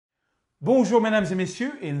Bonjour mesdames et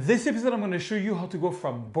messieurs, in this episode I'm going to show you how to go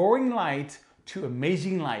from boring light to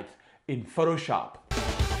amazing light in Photoshop.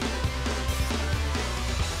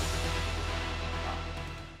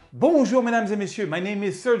 Bonjour mesdames et messieurs, my name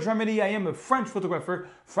is Serge. I am a French photographer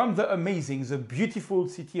from the amazing, the beautiful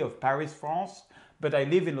city of Paris, France, but I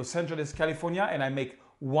live in Los Angeles, California, and I make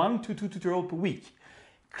 1 to 2 tutorials per week.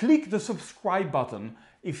 Click the subscribe button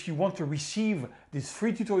if you want to receive these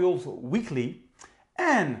free tutorials weekly,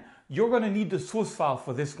 and you're going to need the source file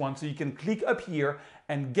for this one, so you can click up here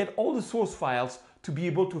and get all the source files to be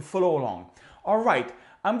able to follow along. All right,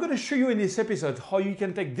 I'm going to show you in this episode how you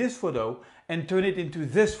can take this photo and turn it into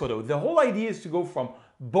this photo. The whole idea is to go from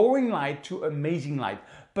boring light to amazing light.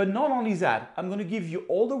 But not only that, I'm going to give you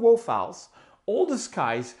all the raw files, all the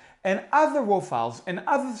skies, and other raw files and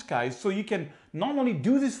other skies, so you can not only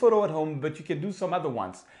do this photo at home, but you can do some other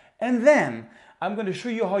ones. And then I'm going to show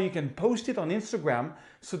you how you can post it on Instagram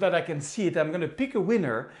so that I can see it. I'm going to pick a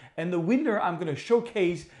winner, and the winner I'm going to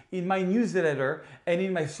showcase in my newsletter and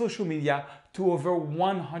in my social media to over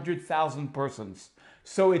 100,000 persons.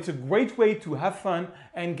 So it's a great way to have fun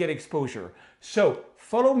and get exposure. So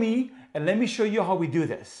follow me and let me show you how we do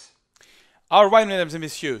this. All right, mesdames et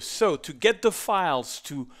messieurs. So to get the files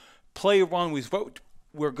to play around with what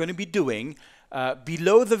we're going to be doing,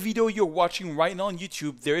 below the video you're watching right now on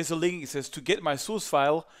YouTube, there is a link. It says to get my source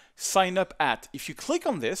file, sign up at. If you click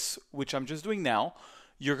on this, which I'm just doing now,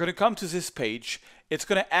 you're going to come to this page. It's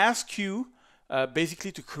going to ask you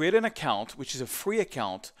basically to create an account, which is a free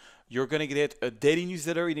account. You're going to get a daily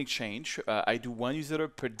newsletter in exchange. I do one newsletter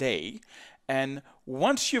per day. And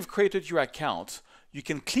once you've created your account, you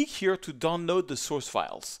can click here to download the source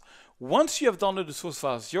files. Once you have downloaded the source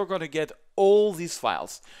files, you're going to get all these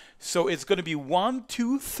files. So it's going to be 1,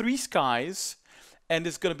 2, 3 skies, and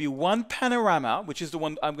it's going to be 1 panorama, which is the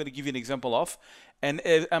one I'm going to give you an example of. And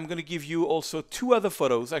I'm going to give you also 2 other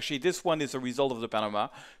photos. Actually, this one is a result of the panorama.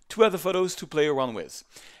 2 other photos to play around with.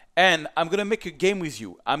 And I'm going to make a game with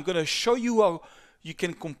you. I'm going to show you how you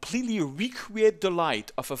can completely recreate the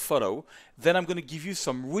light of a photo. Then I'm going to give you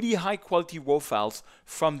some really high quality raw files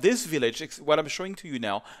from this village. What I'm showing to you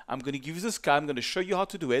now, I'm going to give you the sky. I'm going to show you how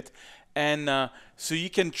to do it. And so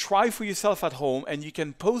you can try for yourself at home, and you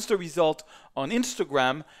can post the result on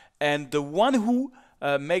Instagram. And the one who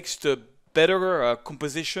makes the better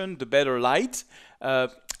composition, the better light,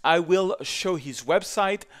 I will show his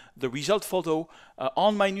website, the result photo,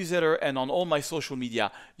 on my newsletter and on all my social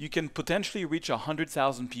media. You can potentially reach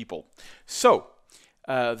 100,000 people. So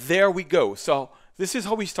there we go. So this is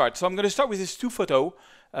how we start. So I'm going to start with this 2 photo.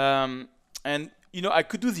 And you know, I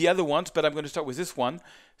could do the other ones, but I'm going to start with this one.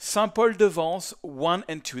 Saint-Paul-de-Vence 1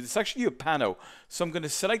 and 2. This is actually a pano. So I'm going to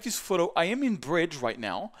select this photo. I am in Bridge right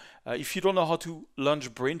now. If you don't know how to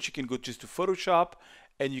launch Bridge, you can go just to Photoshop,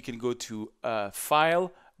 and you can go to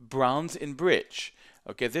File, Browse in Bridge.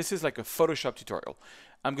 Okay, this is like a Photoshop tutorial.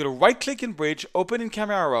 I'm going to right-click in Bridge, open in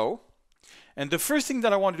Camera Raw, and the first thing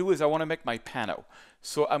that I want to do is I want to make my pano.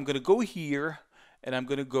 So I'm going to go here, and I'm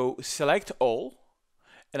going to go Select All,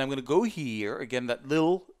 and I'm going to go here again. That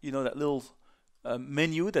little,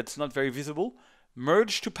 menu that's not very visible.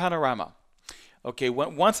 Merge to Panorama. Okay,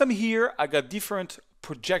 once I'm here, I got different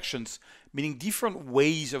projections, meaning different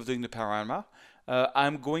ways of doing the panorama.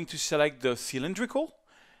 I'm going to select the cylindrical,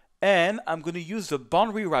 and I'm going to use the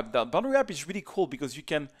boundary wrap. The boundary wrap is really cool because you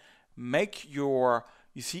can make you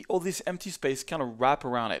see all this empty space kind of wrap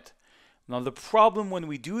around it. Now the problem when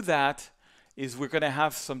we do that is we're going to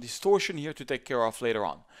have some distortion here to take care of later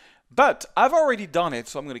on. But I've already done it,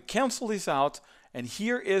 so I'm going to cancel this out, and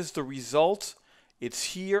here is the result. It's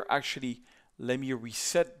here. Actually, let me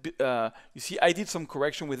reset. You see, I did some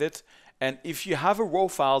correction with it. And if you have a raw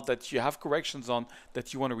file that you have corrections on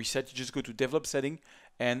that you want to reset, you just go to Develop Setting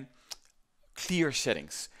and Clear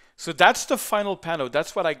Settings. So that's the final pano.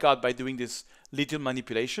 That's what I got by doing this little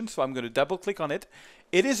manipulation. So I'm going to double click on it.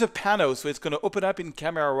 It is a pano, so it's going to open up in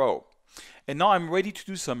Camera Raw. And now I'm ready to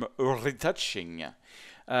do some retouching.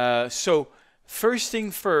 So first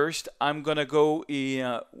thing first, I'm going to go,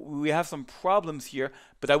 we have some problems here,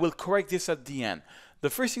 but I will correct this at the end.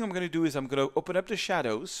 The first thing I'm going to do is I'm going to open up the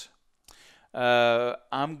shadows.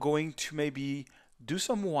 I'm going to maybe do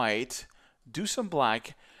some white, do some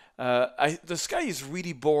black. The sky is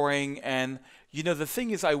really boring, and you know, the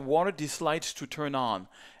thing is I wanted these lights to turn on,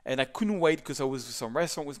 and I couldn't wait because I was at some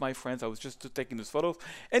restaurant with my friends. I was just taking those photos.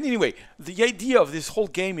 And anyway, the idea of this whole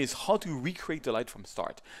game is how to recreate the light from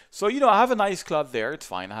start. So, you know, I have a nice cloud there. It's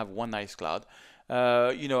fine. I have one nice cloud.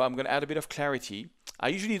 You know, I'm going to add a bit of clarity. I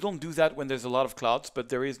usually don't do that when there's a lot of clouds, but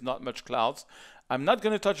there is not much clouds. I'm not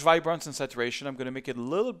going to touch vibrance and saturation. I'm going to make it a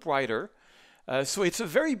little brighter. So it's a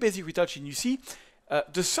very basic retouch, and you see,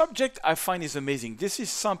 the subject I find is amazing. This is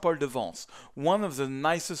Saint-Paul-de-Vence, one of the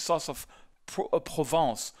nicest sorts of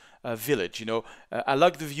Provence village. You know, I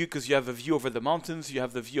like the view because you have a view over the mountains. You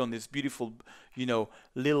have the view on this beautiful, you know,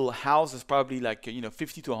 little house that's probably like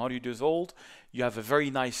 50 to 100 years old. You have a very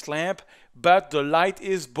nice lamp, but the light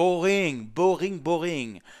is boring.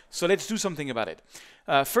 So let's do something about it.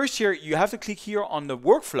 First here, you have to click here on the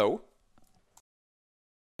workflow.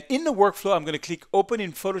 In the workflow, I'm going to click Open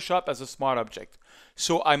in Photoshop as a Smart Object.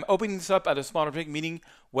 So I'm opening this up as a Smart Object, meaning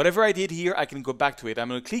whatever I did here, I can go back to it. I'm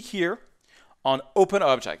going to click here on Open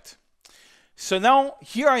Object. So now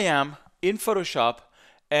here I am in Photoshop,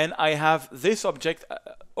 and I have this object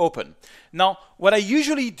open. Now, what I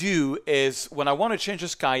usually do is when I want to change the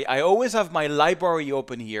sky, I always have my library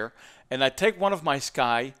open here, and I take one of my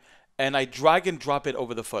sky, and I drag and drop it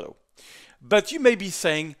over the photo. But you may be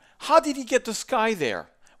saying, how did he get the sky there?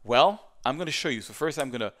 Well, I'm going to show you. So first I'm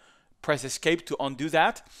going to press Escape to undo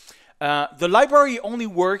that. The library only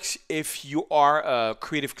works if you are a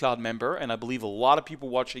Creative Cloud member, and I believe a lot of people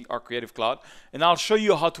watching are Creative Cloud, and I'll show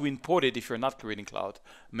you how to import it if you're not Creative Cloud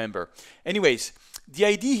member. Anyways, the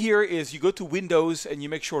idea here is you go to Windows and you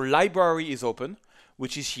make sure Library is open,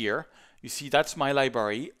 which is here. You see, that's my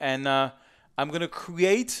library, and I'm going to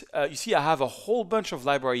create, you see I have a whole bunch of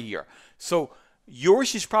library here. So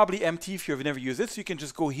yours is probably empty if you've never used it, so you can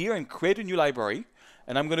just go here and create a new library,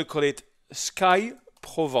 and I'm going to call it Sky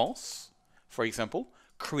Provence, for example,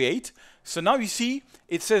 create. So now you see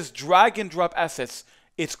it says drag and drop assets.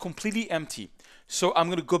 It's completely empty. So I'm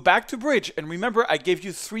going to go back to Bridge, and remember I gave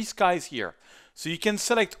you 3 skies here. So you can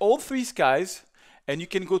select all 3 skies, and you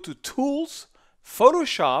can go to Tools,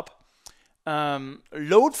 Photoshop,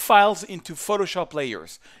 load files into Photoshop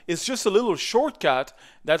layers. It's just a little shortcut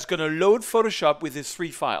that's going to load Photoshop with these 3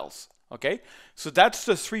 files. Okay, so that's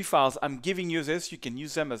the 3 files. I'm giving you this. You can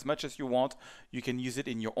use them as much as you want. You can use it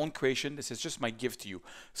in your own creation. This is just my gift to you.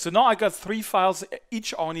 So now I got 3 files,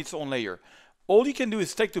 each on its own layer. All you can do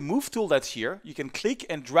is take the Move tool that's here. You can click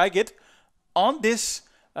and drag it on this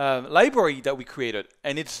library that we created,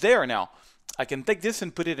 and it's there now. I can take this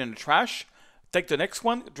and put it in the trash. Take the next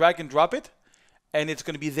one, drag and drop it, and it's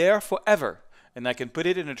going to be there forever. And I can put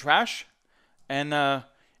it in the trash, and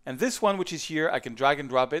this one, which is here, I can drag and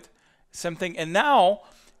drop it. Same thing. And now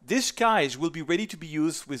these skies will be ready to be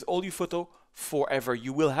used with all your photo forever.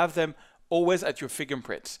 You will have them always at your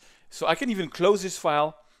fingerprints. So I can even close this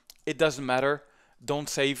file. It doesn't matter. Don't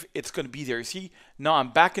save. It's going to be there. You see, now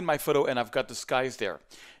I'm back in my photo and I've got the skies there.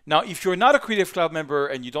 Now, if you're not a Creative Cloud member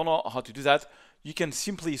and you don't know how to do that, you can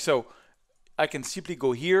simply, so I can simply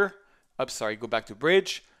go here. Go back to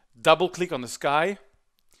Bridge, double click on the sky.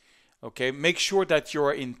 Okay, make sure that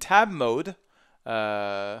you're in tab mode.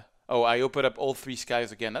 Oh, I opened up all 3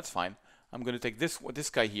 skies again. That's fine. I'm going to take this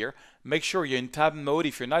guy here. Make sure you're in tab mode.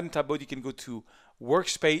 If you're not in tab mode, you can go to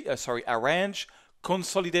Workspace, Arrange,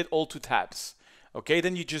 Consolidate all to tabs. Okay,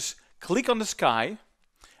 then you just click on the sky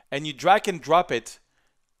and you drag and drop it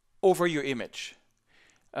over your image.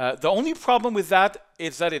 The only problem with that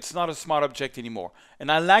is that it's not a smart object anymore. And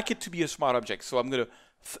I like it to be a smart object. So I'm going to,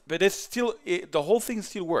 but it's still, the whole thing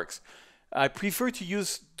still works. I prefer to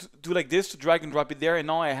do like this, to drag and drop it there, and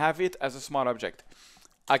now I have it as a smart object.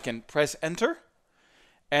 I can press Enter,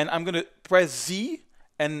 and I'm going to press Z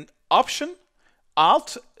and Option,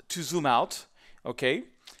 Alt to zoom out, okay?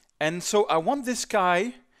 And so I want this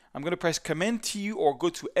guy, I'm going to press Command T or go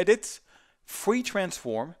to Edit, Free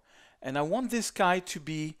Transform, and I want this guy to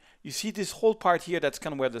be, you see this whole part here, that's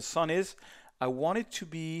kind of where the sun is. I want it to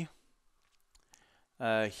be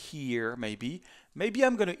here, maybe. Maybe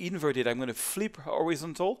I'm going to invert it. I'm going to flip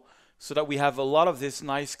horizontal so that we have a lot of this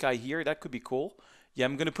nice sky here. That could be cool. Yeah,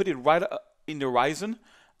 I'm going to put it right in the horizon.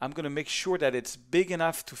 I'm going to make sure that it's big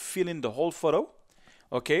enough to fill in the whole photo.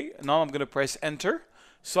 Okay, now I'm going to press Enter.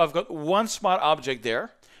 So I've got one smart object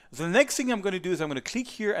there. The next thing I'm going to do is I'm going to click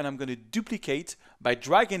here and I'm going to duplicate by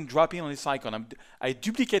drag and dropping on this icon. I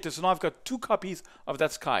duplicate it, so now I've got 2 copies of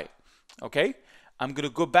that sky. Okay, I'm going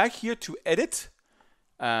to go back here to Edit,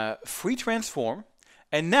 Free Transform,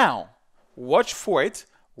 and now watch for it.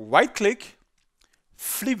 Right click,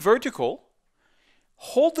 flip vertical,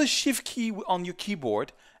 hold the Shift key on your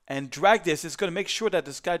keyboard and drag this. It's going to make sure that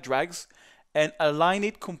the sky drags and align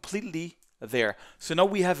it completely there. So now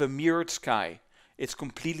we have a mirrored sky. It's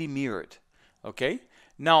completely mirrored. Okay,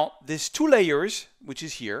 now there's 2 layers, which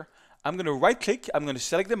is here. I'm going to right click, I'm going to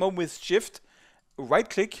select them all with Shift, right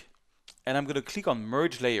click, and I'm going to click on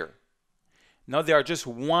Merge Layer. Now they are just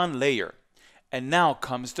 1 layer. And now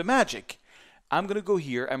comes the magic. I'm going to go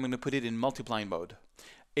here, I'm going to put it in multiply mode.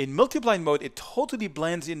 In multiply mode, it totally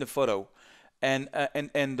blends in the photo. and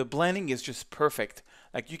the blending is just perfect.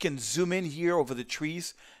 Like you can zoom in here over the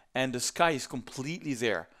trees, and the sky is completely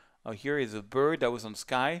there. Oh, here is a bird that was on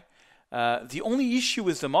sky. The only issue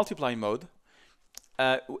with the multiply mode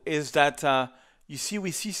is that you see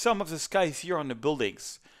we see some of the skies here on the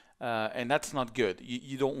buildings, and that's not good.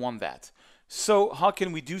 You don't want that. So how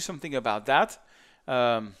can we do something about that?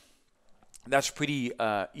 That's pretty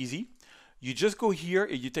easy. You just go here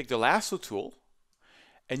and you take the lasso tool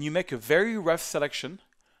and you make a very rough selection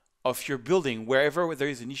of your building wherever there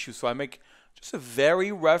is an issue. So I make just a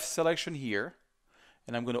very rough selection here,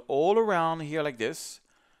 and I'm going to all around here like this.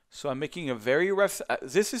 So I'm making a very rough,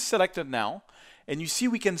 this is selected now, and you see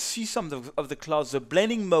we can see some of the clouds. The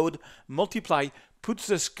blending mode multiply puts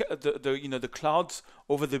the clouds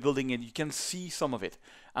over the building, and you can see some of it.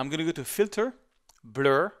 I'm going to go to filter,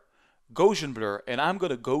 blur, Gaussian blur, and I'm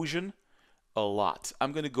going to Gaussian a lot.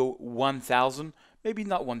 I'm going to go 1000, maybe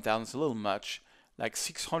not 1000, it's a little much, like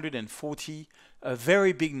 640, a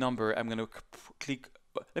very big number. I'm going to click,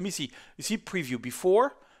 let me see. You see preview.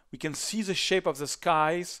 Before, we can see the shape of the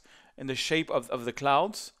skies and the shape of the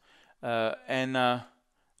clouds.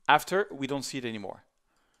 After, we don't see it anymore.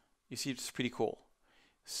 You see, it's pretty cool.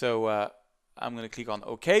 So I'm going to click on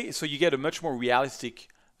OK. So you get a much more realistic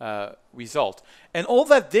result. And all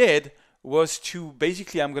that did was to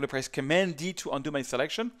basically, I'm going to press Command D to undo my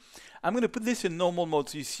selection. I'm going to put this in normal mode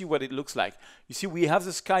so you see what it looks like. You see, we have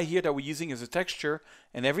the sky here that we're using as a texture,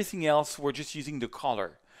 and everything else we're just using the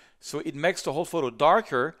color. So it makes the whole photo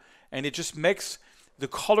darker, and it just makes the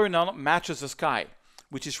color now matches the sky,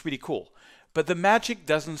 which is really cool. But the magic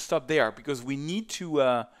doesn't stop there, because we need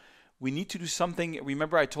to do something.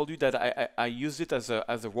 Remember, I told you that I used it as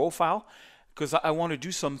a raw file because I want to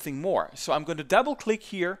do something more. So I'm going to double click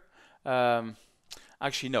here.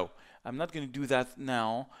 Actually, no, I'm not going to do that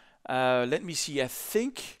now. Let me see. I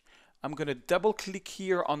think I'm going to double click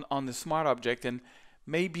here on the smart object, and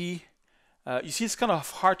maybe you see it's kind of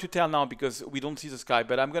hard to tell now because we don't see the sky,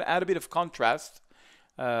 but I'm going to add a bit of contrast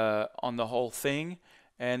on the whole thing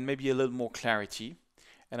and maybe a little more clarity,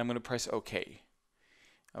 and I'm going to press OK.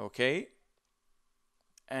 Okay,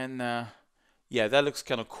 and yeah, that looks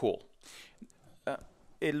kind of cool.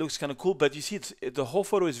 It looks kind of cool, but you see the whole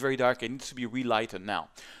photo is very dark. It needs to be relighted now.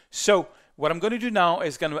 So what I'm going to do now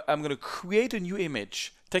is I'm going to create a new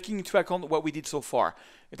image, taking into account what we did so far.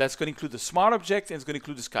 That's going to include the smart object, and it's going to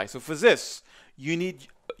include the sky. So for this, you need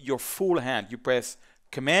your full hand. You press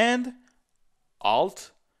Command,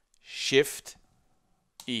 Alt, Shift,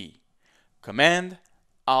 E. Command,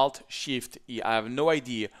 Alt, Shift, E. I have no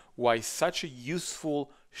idea why such a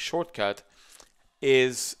useful shortcut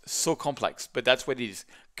is so complex, but that's what it is.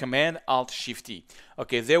 Command, Alt, Shift, E.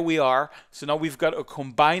 Okay, there we are. So now we've got a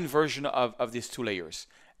combined version of these two layers.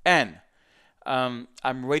 And I'm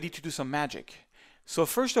ready to do some magic. So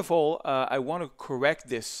first of all, I want to correct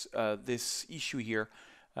this issue here.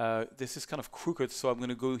 This is kind of crooked, so I'm going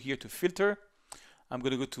to go here to Filter. I'm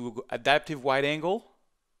going to go to Adaptive Wide Angle.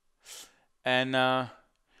 And I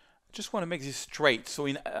just want to make this straight. So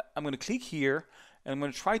I'm going to click here, and I'm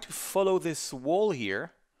going to try to follow this wall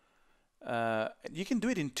here. You can do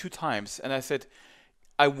it in 2 times. And I said,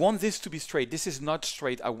 I want this to be straight. This is not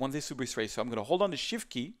straight. I want this to be straight. So I'm going to hold on the Shift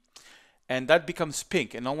key, and that becomes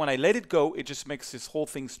pink. And now when I let it go, it just makes this whole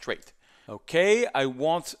thing straight. Okay, I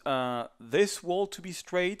want this wall to be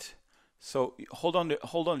straight. So hold on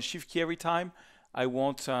the Shift key every time. I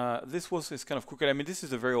want this wall is kind of crooked. I mean, this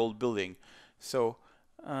is a very old building. So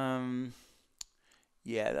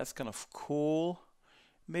yeah, that's kind of cool.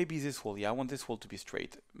 Maybe this wall. Yeah, I want this wall to be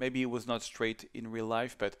straight. Maybe it was not straight in real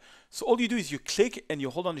life, but so all you do is you click and you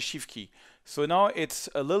hold on the Shift key. So now it's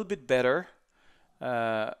a little bit better.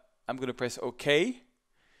 I'm going to press OK.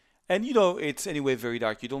 And you know, it's anyway very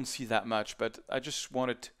dark. You don't see that much, but I just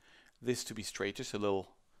wanted this to be straight. Just a little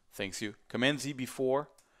thing. So Command Z before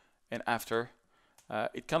and after.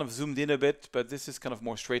 It kind of zoomed in a bit, but this is kind of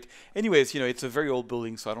more straight. Anyways, you know, it's a very old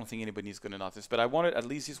building, so I don't think anybody is going to notice. But I wanted at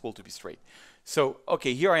least this wall to be straight. So,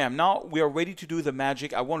 okay, here I am. Now we are ready to do the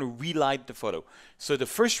magic. I want to relight the photo. So the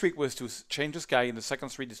first trick was to change the sky, and the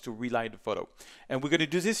second trick is to relight the photo. And we're going to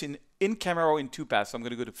do this in Camera Raw in 2 paths. So I'm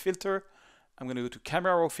going to go to Filter. I'm going to go to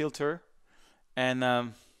Camera Raw Filter. And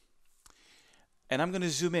I'm going to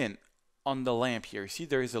zoom in on the lamp here. See,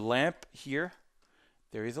 there is a lamp here.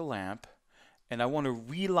 There is a lamp. And I want to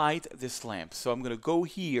relight this lamp. So I'm going to go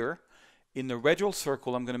here in the radial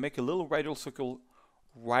circle. I'm going to make a little radial circle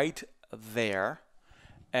right there.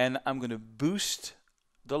 And I'm going to boost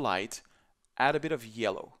the light, add a bit of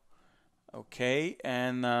yellow. Okay,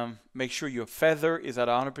 and make sure your feather is at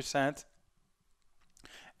 100%.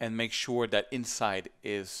 And make sure that inside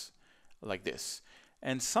is like this.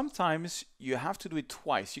 And sometimes you have to do it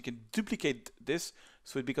twice. You can duplicate this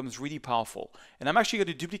so it becomes really powerful. And I'm actually going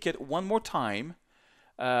to duplicate one more time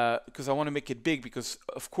because I want to make it big, because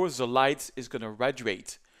of course the light is going to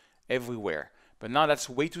radiate everywhere. But now that's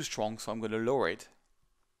way too strong, so I'm going to lower it.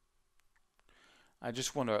 I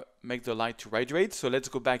just want to make the light to radiate. So let's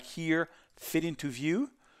go back here, fit into view.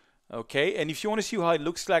 Okay, and if you want to see how it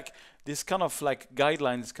looks like, this kind of like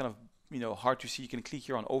guideline is kind of, you know, hard to see. You can click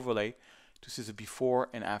here on overlay to see the before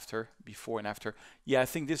and after, before and after. Yeah, I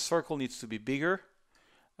think this circle needs to be bigger.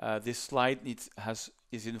 This light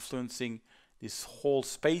is influencing this whole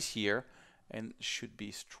space here and should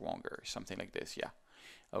be stronger, something like this. Yeah.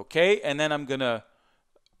 Okay, and then I'm gonna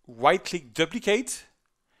right click duplicate,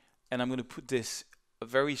 and I'm gonna put this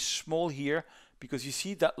very small here, because you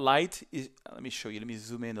see that light is, let me show you, let me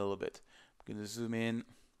zoom in a little bit. I'm gonna zoom in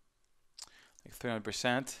like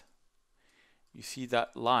 300%. You see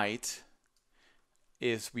that light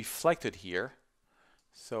is reflected here.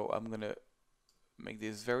 So I'm gonna make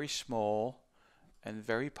this very small and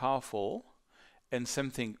very powerful. And same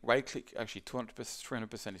thing, right click, actually 200%,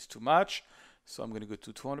 300% is too much. So I'm gonna go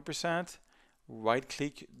to 200%, right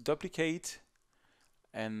click, duplicate,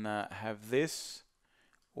 and have this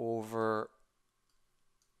over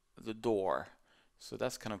the door. So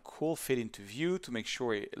that's kind of cool. Fit into view to make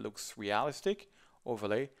sure it looks realistic.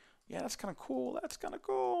 Overlay. Yeah, that's kind of cool. That's kind of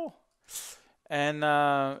cool. And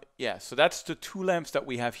yeah, so that's the two lamps that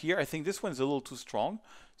we have here. I think this one's a little too strong.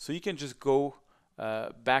 So you can just go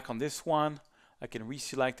back on this one. I can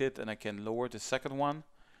reselect it and I can lower the second one.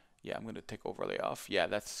 Yeah, I'm going to take overlay off. Yeah,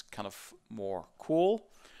 that's kind of more cool.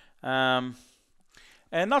 And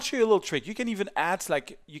I'll show you a little trick. You can even add,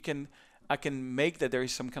 like, I can make that there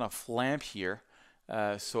is some kind of lamp here.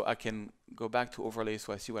 So I can go back to overlay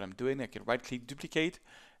so I see what I'm doing. I can right click, duplicate,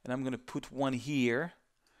 and I'm going to put one here.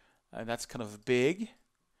 That's kind of big.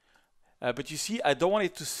 But you see, I don't want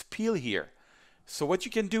it to spill here. So what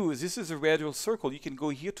you can do is, this is a radial circle. You can go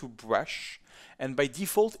here to brush, and by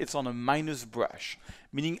default it's on a minus brush,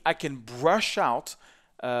 meaning I can brush out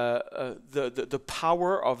the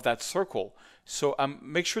power of that circle. So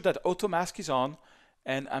make sure that auto mask is on,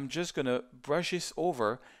 and I'm just gonna brush this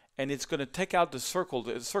over, and it's gonna take out the circle.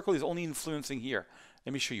 The circle is only influencing here.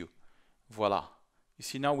 Let me show you. Voila. You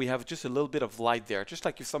see, now we have just a little bit of light there, just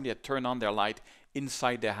like if somebody had turned on their light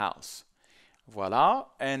inside their house. Voila.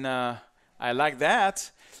 And I like that.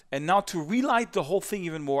 And now to relight the whole thing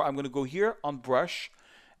even more, I'm going to go here on brush.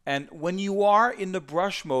 And when you are in the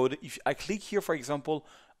brush mode, if I click here, for example,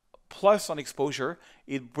 plus on exposure,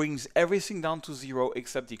 it brings everything down to 0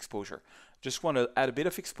 except the exposure. Just want to add a bit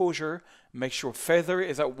of exposure, make sure feather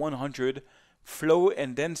is at 100, flow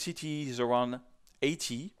and density is around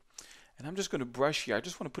 80. And I'm just going to brush here. I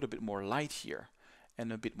just want to put a bit more light here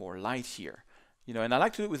and a bit more light here. You know, and I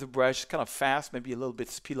like to do it with a brush, kind of fast, maybe a little bit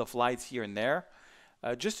spill of light here and there,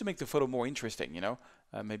 just to make the photo more interesting, you know.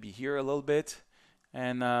 Maybe here a little bit.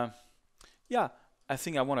 And yeah, I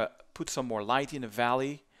think I want to put some more light in the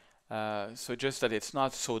valley, so just that it's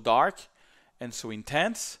not so dark and so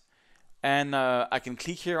intense. And I can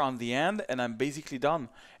click here on the end, and I'm basically done.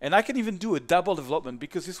 And I can even do a double development,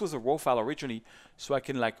 because this was a raw file originally, so I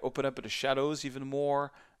can like open up the shadows even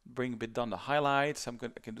more, bring a bit down the highlights. I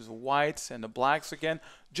can do the whites and the blacks again.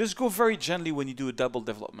 Just go very gently when you do a double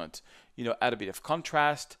development. You know, add a bit of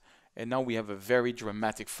contrast, and now we have a very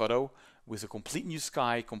dramatic photo with a complete new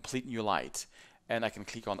sky, complete new light. And I can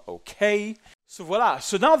click on OK. So voila.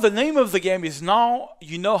 So now the name of the game is, now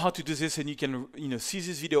you know how to do this, and you can, you know, see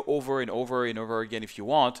this video over and over and over again if you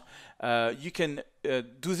want. You can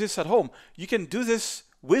do this at home. You can do this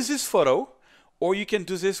with this photo, or you can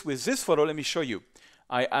do this with this photo. Let me show you.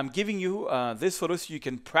 I'm giving you this photo so you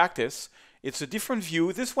can practice. It's a different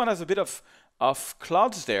view. This one has a bit of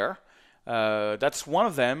clouds there. That's one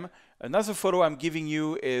of them. Another photo I'm giving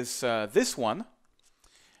you is this one.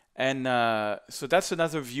 And so that's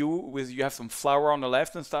another view with, you have some flower on the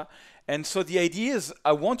left and stuff. And so the idea is,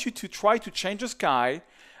 I want you to try to change the sky.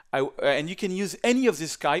 And you can use any of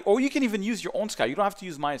this sky, or you can even use your own sky. You don't have to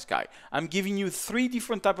use my sky. I'm giving you 3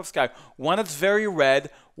 different types of sky. One that's very red,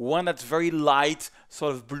 one that's very light,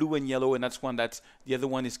 sort of blue and yellow, and that's one that's, the other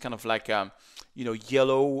one is kind of like, you know,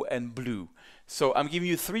 yellow and blue. So I'm giving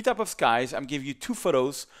you 3 types of skies. I'm giving you 2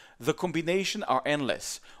 photos. The combination are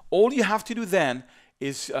endless. All you have to do then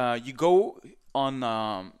is you go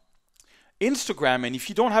on Instagram, and if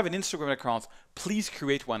you don't have an Instagram account, please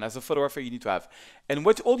create one. As a photographer, you need to have. And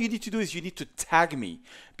all you need to do is you need to tag me,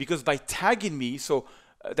 because by tagging me, so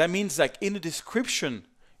that means like in the description,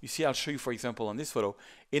 you see, I'll show you, for example, on this photo,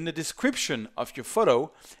 in the description of your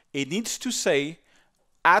photo, it needs to say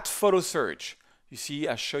at photo Serge. You see,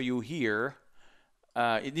 I show you here.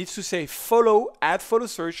 It needs to say follow at photo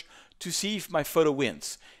Serge to see if my photo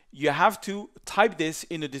wins. You have to type this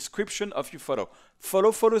in the description of your photo.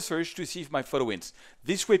 Follow photo Serge to see if my photo wins.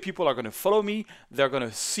 This way people are going to follow me. They're going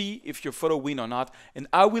to see if your photo win or not, and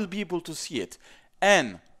I will be able to see it.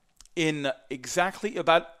 And in exactly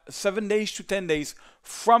about 7 days to 10 days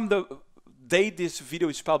from the date this video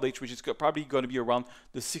is published, which is probably going to be around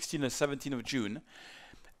the 16th or 17th of June,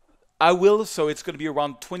 so it's going to be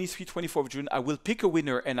around 23, 24 of June, I will pick a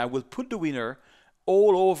winner and I will put the winner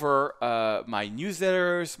all over my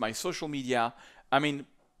newsletters, my social media. I mean,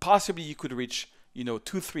 possibly you could reach,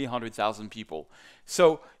 200,000-300,000 people.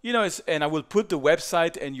 So, and I will put the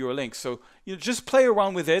website and your link. So, just play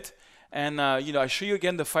around with it. And, I show you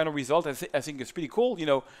again the final result. I think it's pretty cool.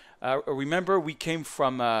 Remember we came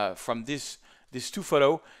from this two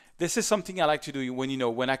photo. This is something I like to do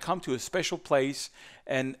when I come to a special place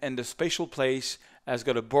and the special place has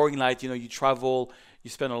got a boring light. You travel, you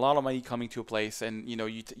spend a lot of money coming to a place, and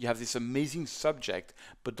you have this amazing subject,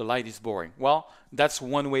 but the light is boring. Well, that's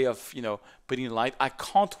one way of putting the light. I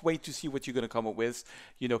can't wait to see what you're going to come up with.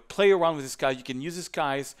 Play around with this guy. You can use this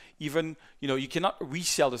guys even you cannot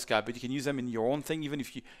resell this guy, but you can use them in your own thing, even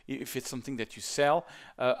if it's something that you sell.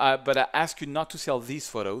 But I ask you not to sell these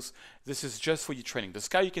photos. This is just for your training. The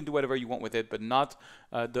sky you can do whatever you want with it, but not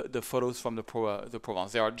the photos from the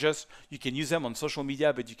Provence. They are just, you can use them on social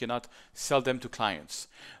media, but you cannot sell them to clients.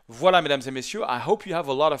 Voilà, mesdames et messieurs. I hope you have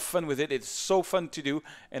a lot of fun with it. It's so fun to do,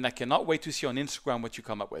 and I cannot wait to see on Instagram what you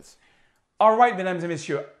come up with. All right, mesdames et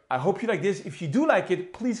messieurs. I hope you like this. If you do like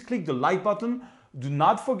it, please click the like button. Do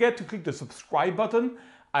not forget to click the subscribe button.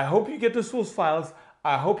 I hope you get the source files.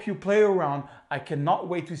 I hope you play around. I cannot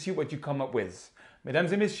wait to see what you come up with.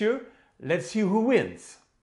 Mesdames et messieurs, let's see who wins.